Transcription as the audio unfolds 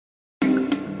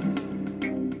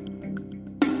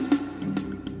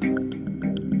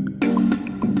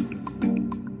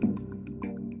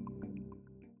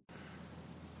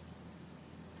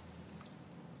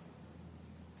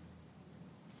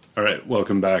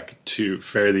Welcome back to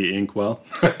Fare the Inkwell.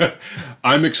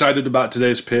 I'm excited about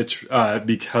today's pitch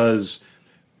because,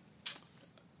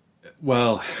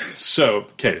 so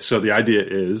the idea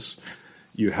is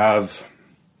you have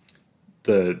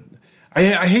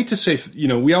I hate to say,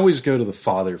 we always go to the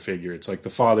father figure. It's like the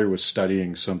father was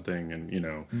studying something and,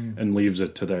 and leaves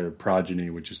it to their progeny,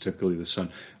 which is typically the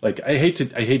son. Like, I hate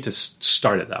to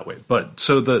start it that way. But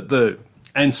so the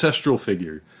ancestral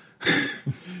figure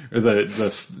or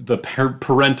the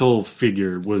parental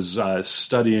figure was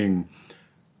studying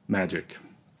magic.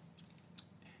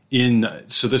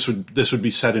 So this would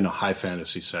be set in a high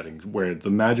fantasy setting where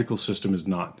the magical system is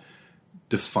not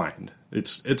defined.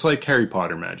 It's like Harry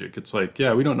Potter magic. It's like,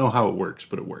 yeah, we don't know how it works,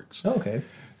 but it works. Oh, okay.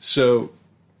 So,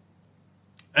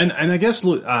 and I guess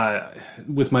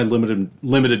with my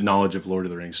limited knowledge of Lord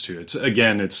of the Rings too, it's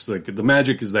the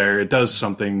magic is there. It does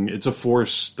something. It's a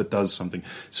force that does something.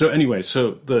 So anyway,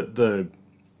 so the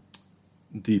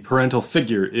parental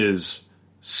figure is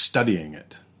studying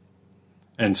it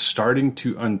and starting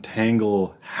to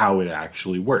untangle how it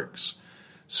actually works.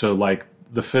 So like,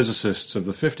 the physicists of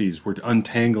the 50s were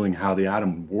untangling how the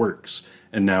atom works,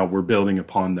 and now we're building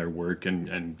upon their work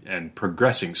and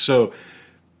progressing. So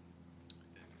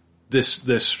this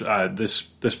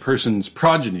person's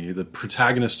progeny, the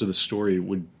protagonist of the story,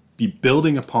 would be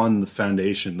building upon the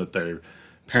foundation that their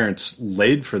parents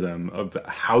laid for them of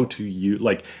how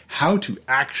to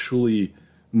actually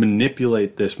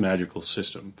manipulate this magical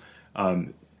system.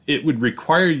 It would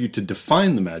require you to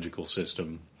define the magical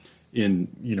system in,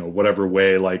 whatever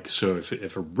way, like, so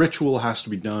if a ritual has to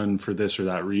be done for this or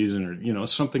that reason, or,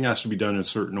 something has to be done in a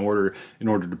certain order in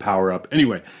order to power up.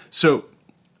 Anyway, so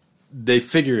they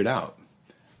figure it out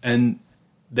and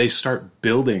they start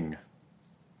building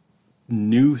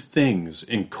new things,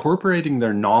 incorporating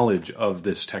their knowledge of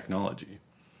this technology.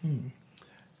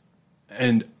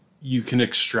 And you can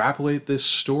extrapolate this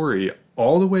story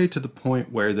all the way to the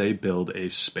point where they build a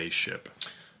spaceship.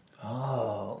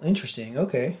 Oh, interesting.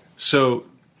 Okay. So,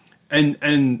 and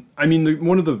I mean,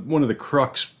 one of the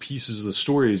crux pieces of the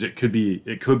story is it could be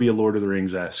a Lord of the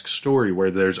Rings-esque story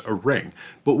where there's a ring,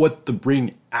 but what the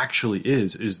ring actually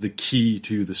is the key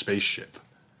to the spaceship.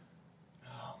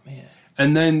 Oh man!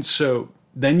 And then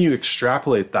you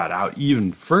extrapolate that out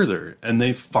even further, and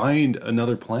they find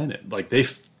another planet. Like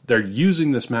they're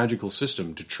using this magical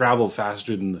system to travel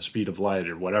faster than the speed of light,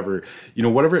 or whatever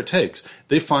it takes.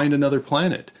 They find another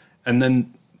planet. And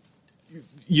then,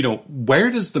 where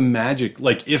does the magic,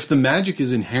 like, if the magic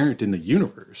is inherent in the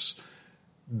universe,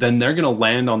 then they're going to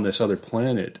land on this other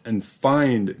planet and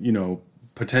find,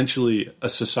 potentially a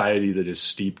society that is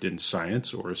steeped in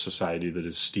science, or a society that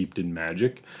is steeped in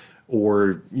magic,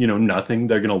 or, nothing.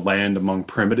 They're going to land among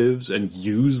primitives and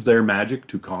use their magic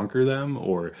to conquer them,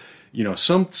 or,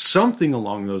 something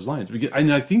along those lines.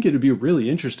 And I think it would be a really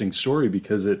interesting story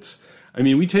because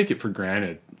we take it for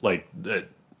granted, like,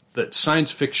 that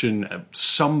science fiction at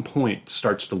some point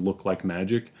starts to look like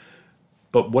magic.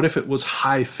 But what if it was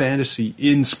high fantasy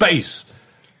in space?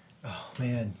 Oh,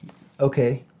 man.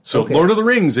 Okay. So Lord of the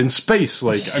Rings in space.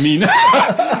 And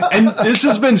this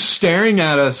has been staring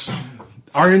at us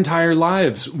our entire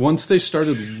lives. Once they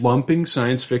started lumping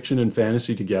science fiction and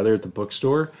fantasy together at the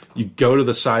bookstore, you go to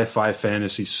the sci-fi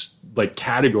fantasy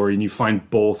category and you find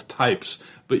both types.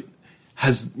 But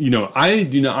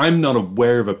I'm not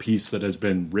aware of a piece that has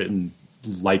been written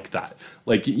like that.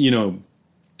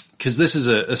 Because this is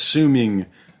assuming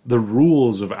the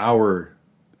rules of our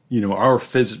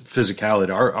physicality,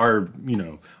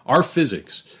 our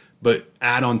physics, but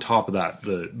add on top of that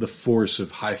the force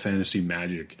of high fantasy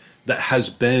magic that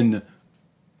has been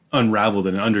unraveled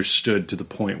and understood to the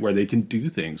point where they can do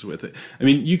things with it. I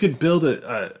mean, you could build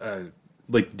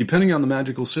depending on the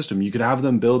magical system, you could have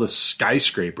them build a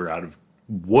skyscraper out of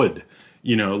wood,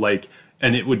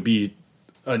 and it would be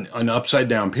an upside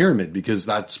down pyramid because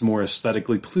that's more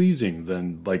aesthetically pleasing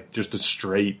than just a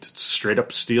straight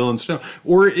up steel and stone.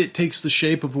 Or it takes the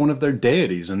shape of one of their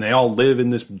deities and they all live in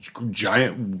this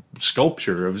giant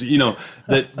sculpture of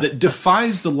that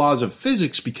defies the laws of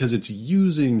physics because it's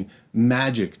using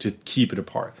magic to keep it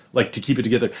apart, to keep it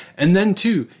together. And then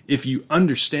too, if you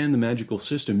understand the magical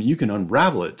system, you can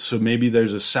unravel it. So maybe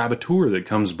there's a saboteur that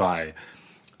comes by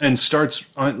and starts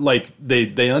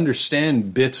they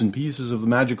understand bits and pieces of the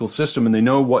magical system and they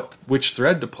know which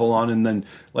thread to pull on, and then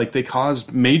they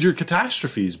cause major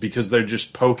catastrophes because they're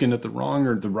just poking at the wrong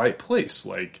or the right place.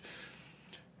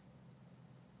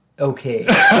 Okay.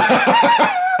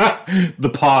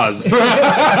 The pause.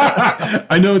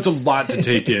 I know it's a lot to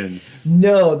take in.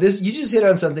 No, you just hit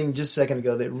on something just a second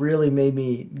ago that really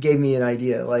gave me an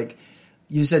idea.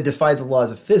 You said defy the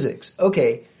laws of physics.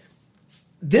 Okay.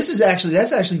 that's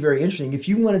actually very interesting. If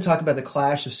you want to talk about the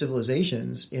clash of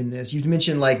civilizations in this, you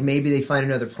mentioned like maybe they find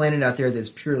another planet out there that's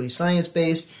purely science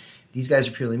based. These guys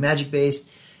are purely magic based,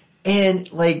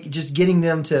 and like just getting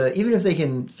them to, even if they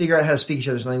can figure out how to speak each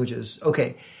other's languages,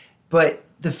 okay. But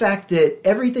the fact that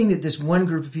everything that this one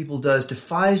group of people does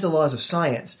defies the laws of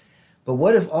science. But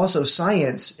what if also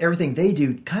science, everything they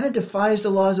do, kind of defies the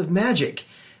laws of magic?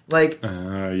 Like,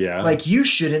 like you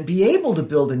shouldn't be able to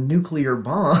build a nuclear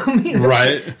bomb.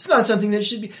 Right. It's not something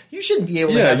that you shouldn't be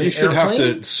able to have an you should airplane.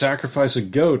 have to sacrifice a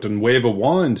goat and wave a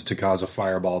wand to cause a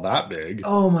fireball that big.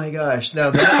 Oh my gosh.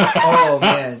 Now that, oh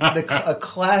man, a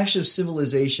clash of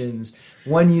civilizations.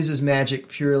 One uses magic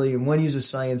purely and one uses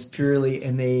science purely,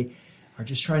 and they are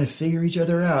just trying to figure each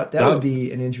other out. That would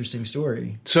be an interesting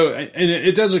story. So, and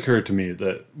it does occur to me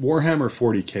that Warhammer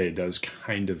 40K does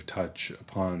kind of touch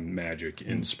upon magic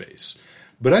in space.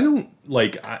 But I don't,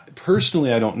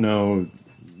 personally, I don't know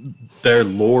their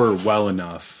lore well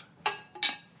enough.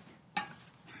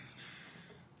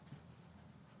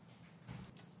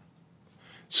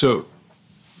 So,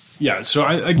 yeah, so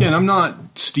I'm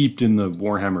not steeped in the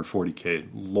Warhammer 40K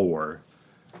lore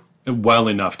well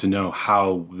enough to know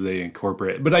how they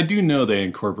incorporate, but I do know they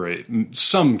incorporate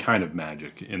some kind of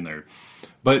magic in there.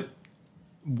 But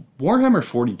Warhammer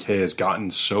 40K has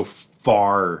gotten so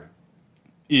far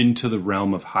into the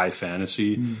realm of high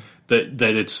fantasy that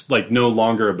it's like no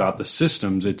longer about the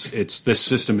systems. It's this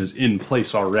system is in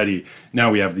place already.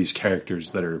 Now we have these characters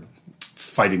that are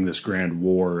fighting this grand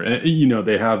war.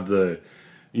 They have the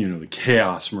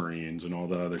Chaos Marines and all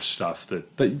the other stuff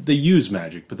that they use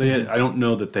magic, but I don't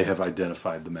know that they have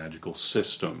identified the magical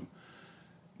system.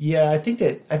 Yeah, I think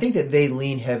that they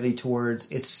lean heavily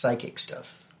towards it's psychic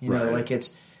stuff. Like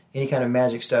it's any kind of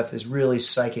magic stuff is really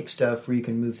psychic stuff where you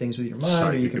can move things with your mind,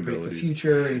 psychic, or you can predict the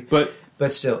future. But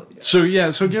still.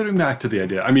 Yeah. So getting back to the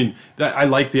idea, I mean, I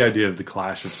like the idea of the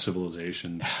clash of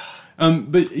civilizations.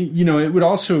 But, it would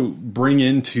also bring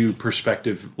into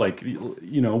perspective, what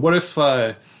if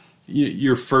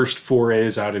your first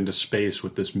forays out into space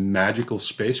with this magical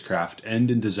spacecraft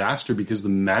end in disaster because the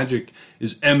magic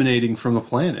is emanating from the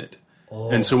planet?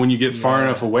 And so when you get far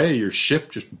enough away, your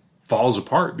ship just falls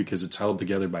apart because it's held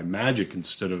together by magic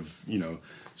instead of,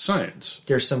 science.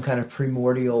 There's some kind of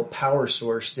primordial power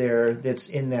source there that's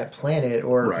in that planet,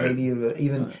 or maybe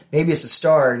it's a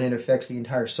star and it affects the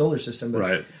entire solar system. But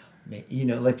right. You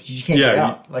can't get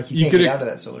out. You can't get out of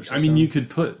that solar system. I mean, you could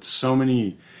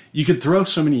throw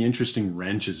so many interesting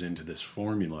wrenches into this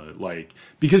formula,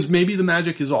 because maybe the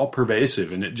magic is all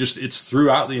pervasive and it's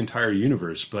throughout the entire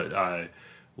universe, but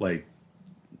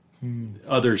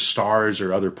other stars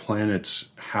or other planets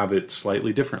have it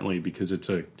slightly differently because it's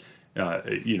a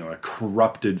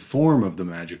corrupted form of the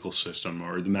magical system,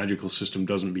 or the magical system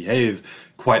doesn't behave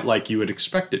quite like you would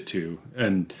expect it to.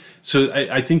 And so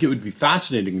I think it would be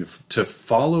fascinating to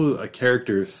follow a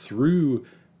character through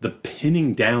the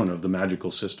pinning down of the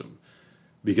magical system,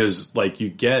 because you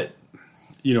get,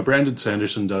 Brandon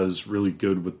Sanderson does really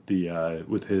good with the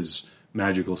with his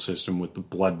magical system with the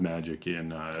blood magic in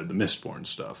the Mistborn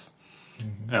stuff.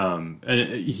 And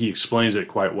he explains it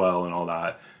quite well and all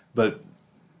that, but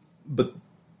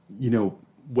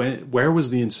where was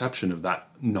the inception of that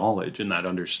knowledge and that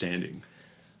understanding?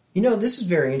 This is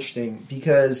very interesting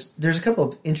because there's a couple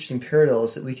of interesting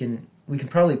parallels that we can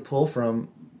probably pull from.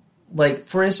 Like,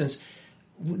 for instance,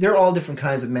 there are all different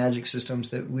kinds of magic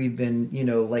systems that we've been,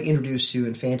 introduced to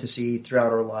in fantasy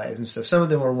throughout our lives and stuff. Some of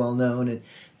them are well known,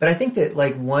 but I think that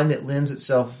one that lends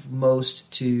itself most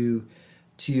to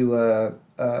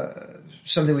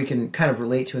something we can kind of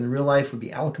relate to in real life would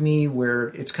be alchemy, where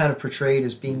it's kind of portrayed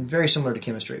as being very similar to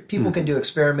chemistry. People can do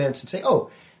experiments and say,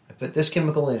 "Oh, I put this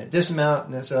chemical in at this amount,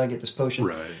 and that's how I get this potion."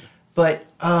 Right. But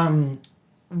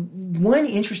one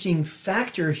interesting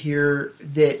factor here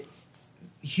that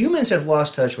humans have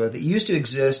lost touch with, that used to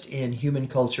exist in human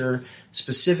culture,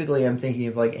 specifically I'm thinking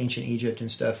of ancient Egypt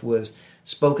and stuff, was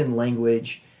spoken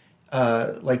language.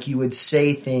 You would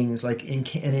say things like an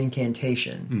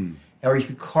incantation, or you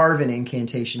could carve an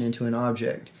incantation into an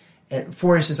object. And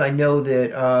for instance, I know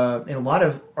that in a lot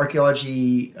of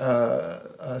archaeology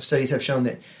studies have shown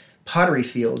that pottery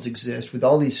fields exist with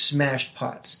all these smashed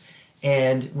pots.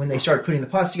 And when they start putting the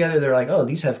pots together, they're like, oh,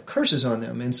 these have curses on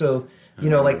them. And so,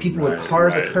 people would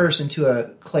carve a curse into a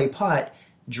clay pot,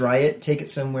 dry it, take it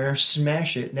somewhere,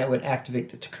 smash it, and that would activate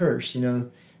the curse,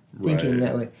 thinking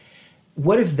that way.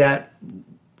 What if that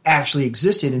actually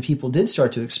existed and people did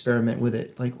start to experiment with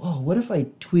it? What if I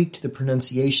tweaked the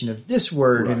pronunciation of this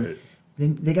word? Right. And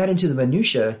then they got into the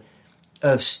minutia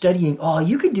of studying. Oh,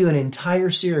 you could do an entire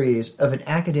series of an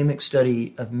academic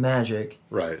study of magic.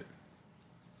 Right.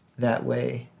 that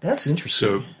way. That's interesting.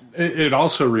 So it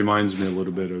also reminds me a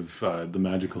little bit of the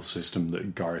magical system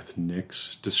that Garth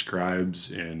Nix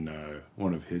describes in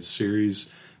one of his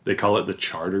series. They call it the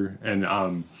Charter.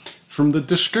 And from the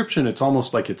description, it's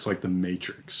almost like it's like the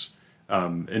Matrix.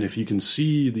 And if you can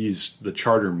see the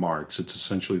Charter marks, it's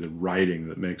essentially the writing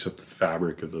that makes up the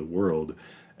fabric of the world.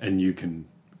 And you can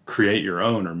create your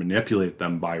own or manipulate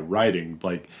them by writing.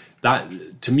 Like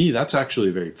that, to me, that's actually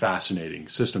a very fascinating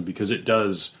system because it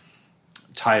does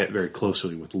tie it very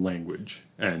closely with language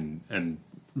and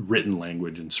written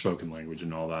language and spoken language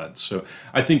and all that. So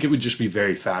I think it would just be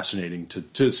very fascinating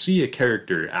to see a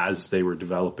character as they were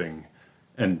developing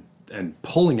and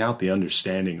pulling out the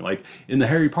understanding. Like in the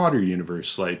Harry Potter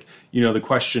universe, like, the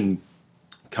question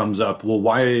comes up, well,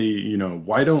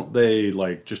 why don't they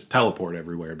like just teleport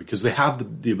everywhere? Because they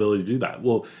have the ability to do that.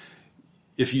 Well,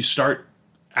 if you start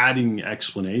adding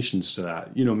explanations to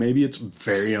that, maybe it's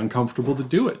very uncomfortable to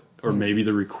do it. Or maybe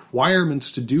the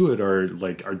requirements to do it are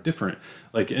different.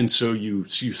 And so you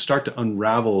start to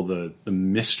unravel the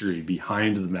mystery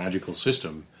behind the magical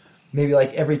system. Maybe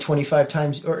like every 25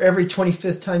 times or every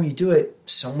 25th time you do it,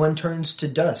 someone turns to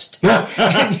dust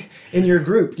in your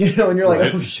group, and you're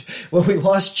like, right. Oh, well, we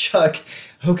lost Chuck.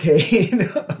 Okay.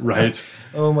 Right.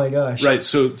 Oh my gosh. Right.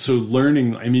 So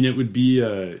learning, I mean, it would be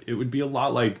a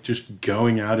lot like just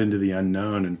going out into the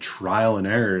unknown and trial and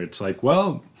error. It's like,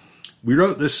 well, we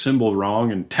wrote this symbol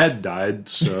wrong and Ted died.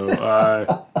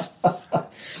 So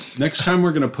next time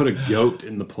we're going to put a goat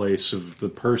in the place of the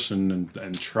person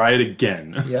and try it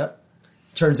again. Yep.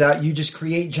 Turns out you just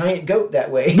create giant goat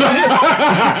that way.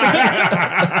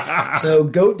 So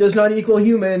goat does not equal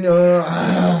human. What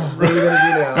are we going to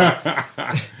do now?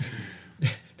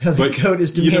 Now the goat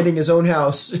is demanding his own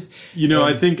house.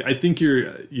 I think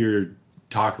your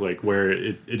talk, like where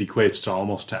it equates to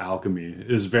almost to alchemy,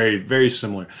 is very, very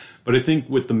similar. But I think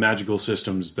with the magical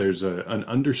systems, there's an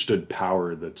understood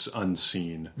power that's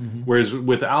unseen. Mm-hmm. Whereas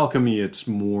with alchemy, it's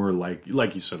more like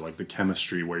you said, like the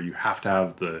chemistry, where you have to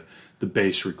have the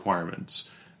base requirements.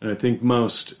 And I think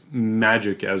most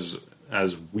magic, as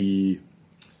we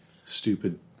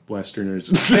stupid Westerners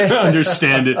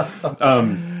understand it,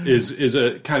 is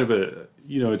a kind of a,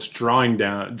 it's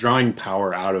drawing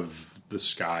power out of the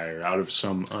sky or out of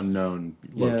some unknown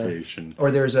location.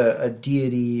 Or there's a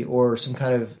deity or some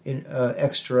kind of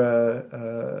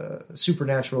extra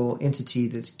supernatural entity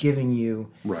that's giving you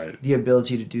the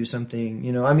ability to do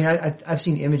something. I mean, I've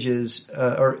seen images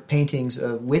or paintings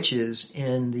of witches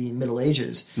in the Middle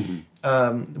Ages,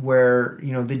 mm-hmm. Where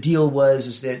the deal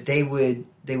was that they would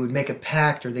make a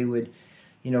pact, or they would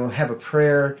have a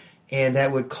prayer, and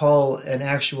that would call an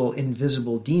actual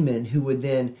invisible demon who would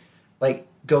then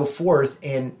go forth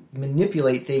and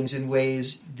manipulate things in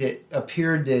ways that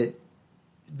appeared that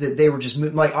they were just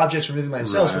like objects were moving by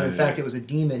themselves, but in fact it was a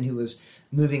demon who was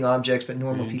moving objects, but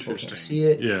normal people can't see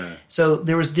it. Yeah. So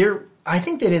I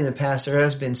think that in the past there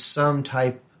has been some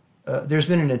type, there's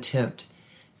been an attempt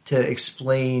to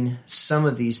explain some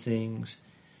of these things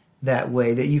that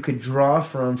way, that you could draw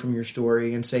from your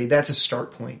story and say that's a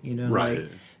start point, Right.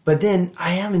 But then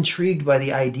I am intrigued by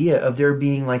the idea of there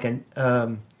being like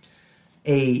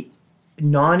a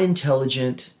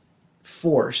non-intelligent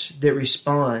force that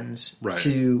responds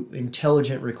to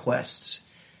intelligent requests.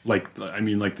 Like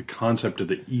the concept of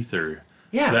the ether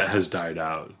that has died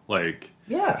out.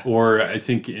 Or I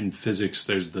think in physics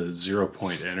there's the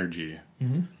 0-point energy,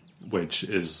 mm-hmm. which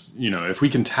is, if we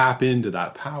can tap into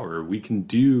that power, we can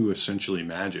do essentially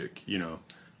magic,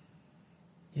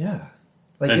 Yeah.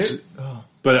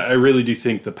 But I really do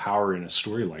think the power in a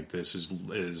story like this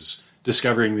is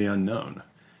discovering the unknown,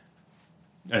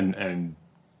 and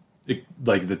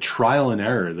the trial and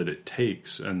error that it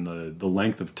takes, and the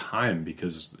length of time,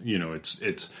 because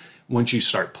it's once you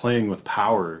start playing with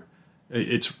power,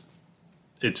 it's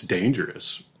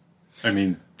dangerous. I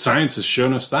mean, science has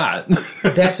shown us that.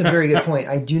 That's a very good point.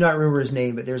 I do not remember his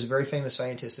name, but there's a very famous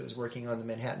scientist that was working on the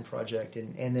Manhattan Project,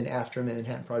 and then after the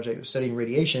Manhattan Project was studying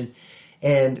radiation,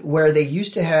 and where they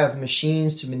used to have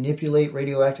machines to manipulate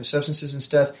radioactive substances and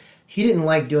stuff. He didn't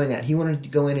like doing that. He wanted to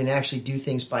go in and actually do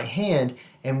things by hand.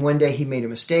 And one day he made a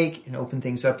mistake and opened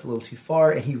things up a little too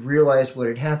far. And he realized what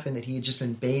had happened, that he had just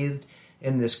been bathed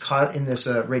in this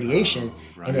radiation,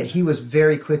 and that he was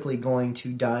very quickly going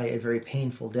to die a very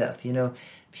painful death.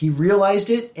 He realized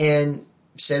it and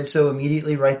said so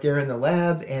immediately right there in the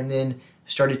lab, and then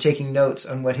started taking notes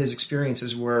on what his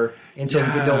experiences were until he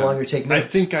could no longer take notes. I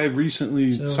think I recently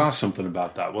saw something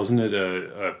about that. Wasn't it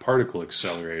a particle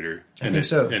accelerator? I think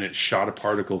so. And it shot a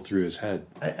particle through his head.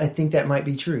 I think that might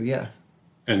be true, yeah.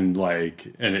 And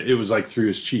it was through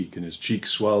his cheek, and his cheek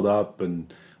swelled up,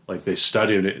 and like they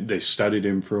studied it. They studied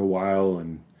him for a while,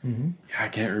 and I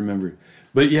can't remember.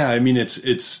 But yeah, I mean,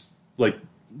 it's like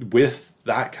with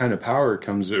that kind of power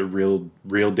comes a real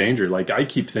danger. Like I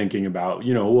keep thinking about,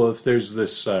 well, if there's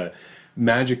this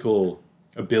magical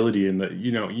ability in the,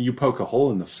 you poke a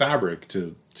hole in the fabric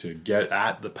to get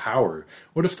at the power.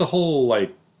 What if the hole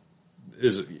like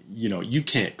is, you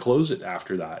can't close it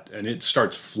after that, and it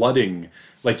starts flooding?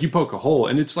 Like you poke a hole,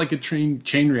 and it's like a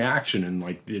chain reaction, and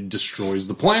like it destroys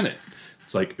the planet.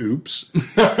 It's like, oops.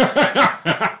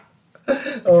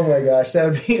 Oh my gosh, that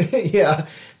would be yeah.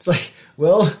 It's like,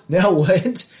 well, now what?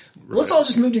 Right. Let's all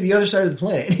just move to the other side of the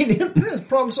planet.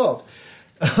 Problem solved.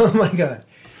 Oh my god.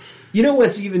 You know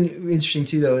what's even interesting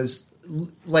too, though, is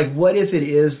like, what if it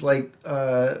is like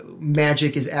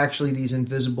magic is actually these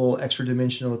invisible,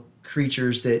 extra-dimensional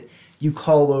creatures that you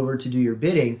call over to do your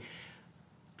bidding?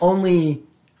 Only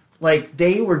like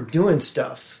they were doing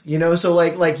stuff, So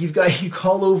like you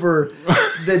call over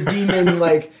the demon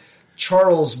like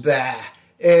Charles Bah.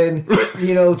 And,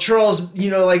 Charles,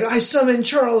 like, I summoned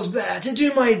Charles Bah to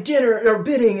do my dinner or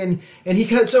bidding. And he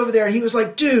cuts over there and he was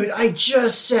like, dude, I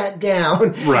just sat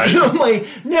down. Right. I'm like,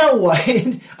 now what?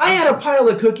 I had a pile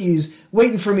of cookies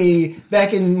waiting for me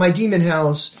back in my demon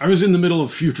house. I was in the middle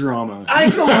of Futurama.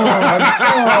 Right?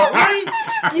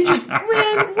 You just, man,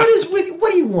 what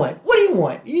do you want? What do you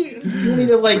want? You want me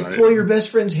to, like, pull your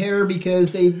best friend's hair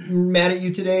because they're mad at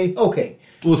you today? Okay.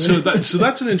 Well, so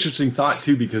that's an interesting thought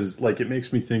too, because like it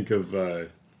makes me think of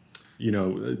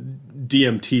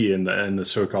DMT and the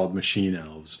so-called machine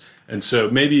elves, and so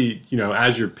maybe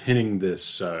as you're pinning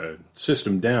this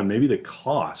system down, maybe the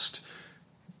cost,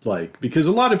 like, because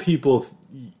a lot of people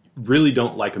really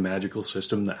don't like a magical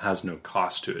system that has no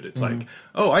cost to it. It's like,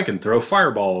 oh, I can throw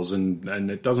fireballs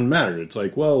and it doesn't matter. It's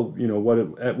like, well,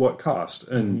 at what cost?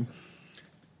 And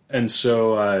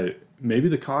so. Maybe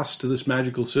the cost to this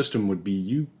magical system would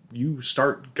be you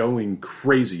start going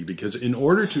crazy, because in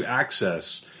order to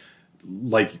access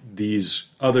like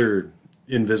these other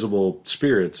invisible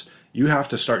spirits, you have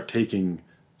to start taking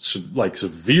like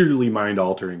severely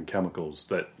mind-altering chemicals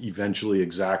that eventually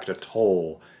exact a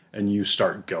toll, and you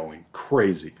start going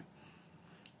crazy.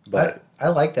 But I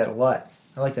like that a lot.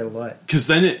 Because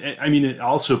then it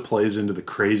also plays into the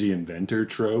crazy inventor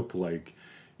trope, like.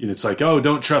 It's like, oh,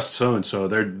 don't trust so-and-so.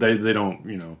 They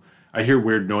don't, I hear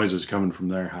weird noises coming from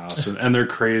their house, and they're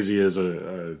crazy as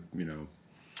a.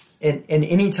 And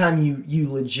anytime you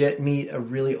legit meet a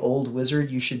really old wizard,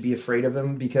 you should be afraid of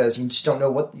him, because you just don't know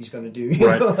what he's going to do.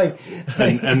 Right.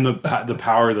 And the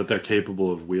power that they're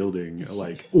capable of wielding,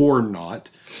 like, or not,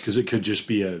 because it could just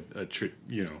be a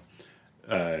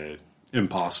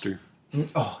imposter.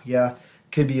 Oh, yeah.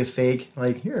 Could be a fake.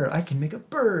 Like, here, I can make a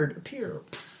bird appear.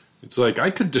 It's like, I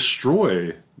could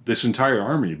destroy this entire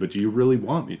army, but do you really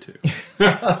want me to?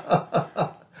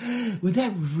 Would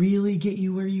that really get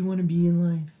you where you want to be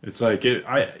in life? It's like,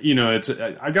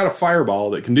 I got a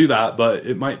fireball that can do that, but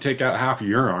it might take out half of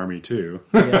your army too.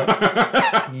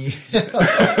 Yeah.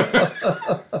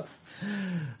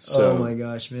 So, oh my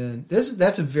gosh, man.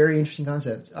 That's a very interesting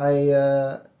concept.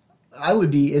 I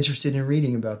would be interested in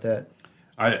reading about that.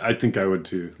 I think I would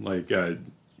too. Like,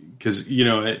 because,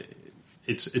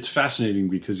 it's fascinating,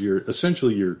 because you're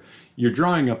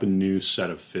drawing up a new set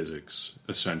of physics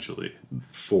essentially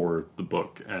for the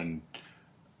book, and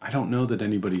I don't know that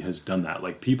anybody has done that.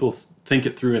 Like, people think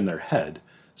it through in their head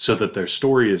so that their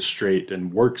story is straight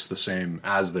and works the same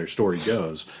as their story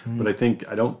goes. But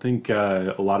I don't think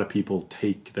a lot of people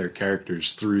take their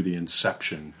characters through the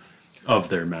inception of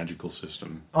their magical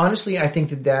system. Honestly, I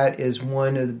think that is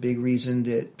one of the big reasons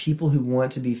that people who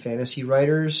want to be fantasy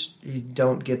writers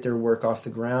don't get their work off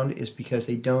the ground, is because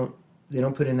they don't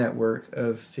put in that work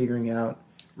of figuring out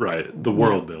the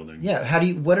world building. Yeah,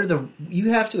 you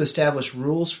have to establish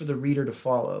rules for the reader to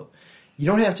follow. You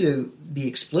don't have to be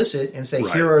explicit and say,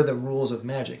 here are the rules of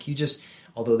magic. You just,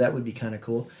 although that would be kind of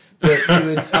cool, but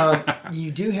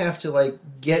you do have to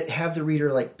have the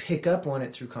reader pick up on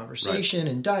it through conversation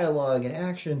and dialogue and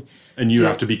action. And you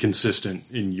have to be consistent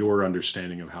in your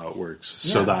understanding of how it works,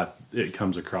 so that it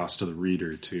comes across to the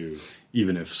reader too,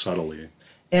 even if subtly.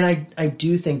 And I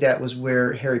do think that was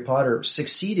where Harry Potter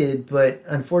succeeded, but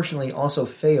unfortunately also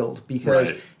failed,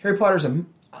 because Harry Potter's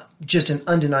just an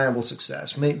undeniable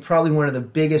success. Probably one of the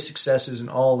biggest successes in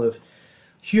all of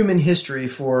human history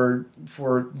for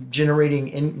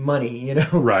generating money,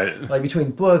 like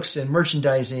between books and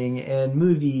merchandising and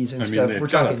movies and stuff. We're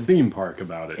talking a theme park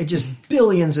about it. It just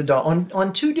billions of dollars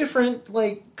on two different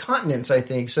continents, I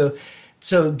think. So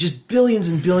just billions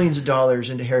and billions of dollars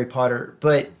into Harry Potter,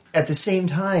 but at the same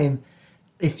time,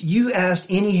 if you asked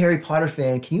any Harry Potter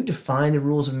fan, can you define the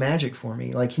rules of magic for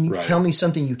me? Like, can you Right. tell me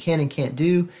something you can and can't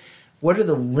do? What are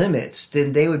the limits?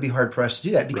 Then they would be hard pressed to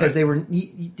do that because Right.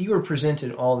 you were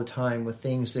presented all the time with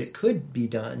things that could be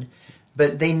done,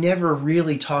 but they never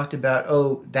really talked about,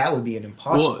 oh, that would be an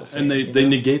impossible Well, thing. and they, you they know?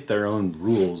 negate their own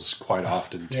rules quite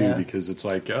often too, Yeah. because it's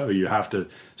like, oh, you have to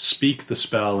speak the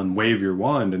spell and wave your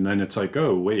wand, and then it's like,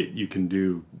 oh, wait, you can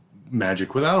do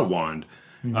magic without a wand,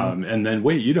 and then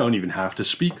wait, you don't even have to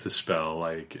speak the spell,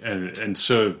 like, and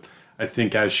so I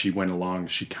think as she went along,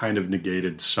 she kind of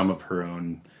negated some of her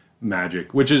own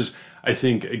magic, which is, I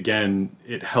think, again,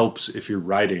 it helps if you're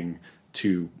writing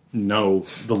to know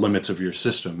the limits of your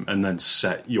system and then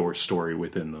set your story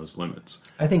within those limits.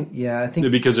 I think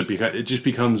Because it just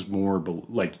becomes more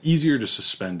like easier to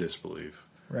suspend disbelief.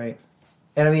 right.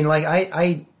 And I mean, like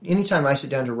I anytime I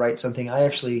sit down to write something, I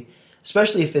actually,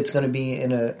 especially if it's going to be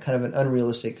in a kind of an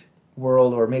unrealistic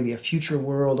world or maybe a future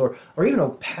world or even a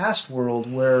past world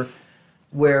where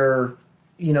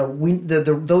you know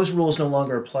those rules no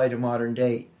longer apply to modern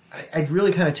day. I'd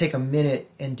really kind of take a minute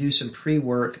and do some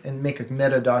pre-work and make a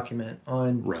meta document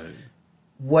on Right.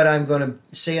 what I'm going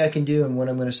to say I can do and what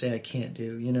I'm going to say I can't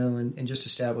do, you know, and just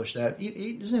establish that.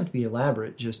 It doesn't have to be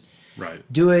elaborate, just Right.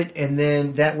 do it, and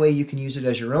then that way you can use it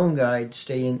as your own guide,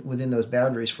 stay within those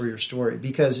boundaries for your story.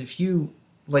 Because if you,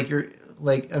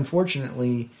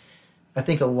 unfortunately, I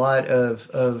think a lot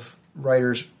of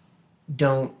writers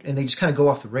don't, and they just kind of go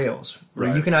off the rails. Where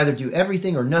Right. you can either do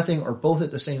everything or nothing or both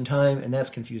at the same time, and that's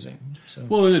confusing. So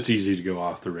Well, and it's easy to go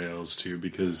off the rails too,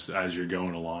 because as you're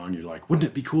going along, you're like, wouldn't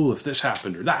it be cool if this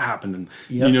happened or that happened? And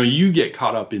Yep. you know, you get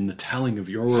caught up in the telling of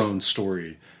your own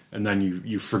story, and then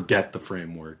you forget the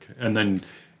framework. And then,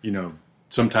 you know,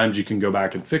 sometimes you can go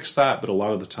back and fix that, but a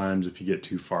lot of the times if you get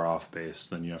too far off base,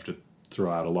 then you have to throw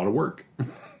out a lot of work.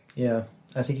 yeah,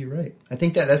 I think you're right. I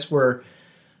think that's where.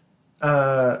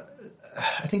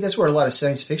 I think that's where a lot of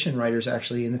science fiction writers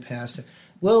actually in the past.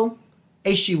 Well,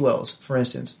 H.G. Wells, for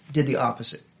instance, did the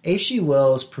opposite. H.G.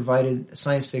 Wells provided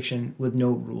science fiction with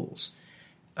no rules,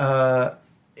 and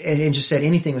just said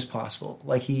anything was possible.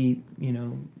 Like he, you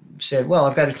know, said, "Well,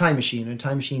 I've got a time machine, and a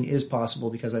time machine is possible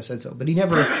because I said so." But he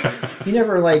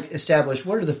never like established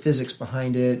what are the physics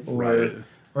behind it Right.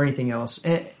 or anything else.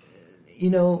 And you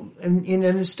know, and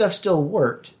his stuff still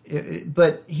worked,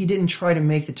 but he didn't try to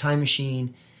make the time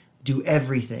machine do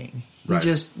everything. He Right.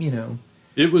 just, you know,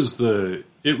 It was the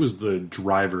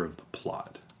driver of the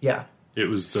plot. yeah. It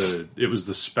was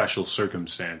the special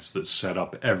circumstance that set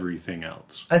up everything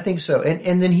else. I think so.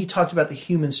 And then he talked about the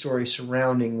human story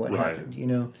surrounding what Right. happened, you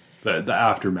know. The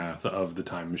aftermath of the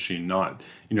time machine, not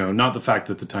the fact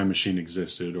that the time machine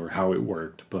existed or how it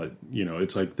worked, but you know,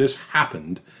 it's like this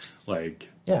happened, like,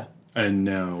 Yeah. and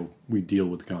now we deal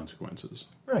with the consequences,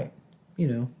 Right. You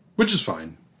know. which is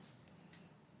fine.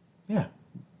 Yeah.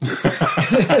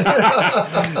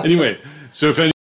 Anyway, so if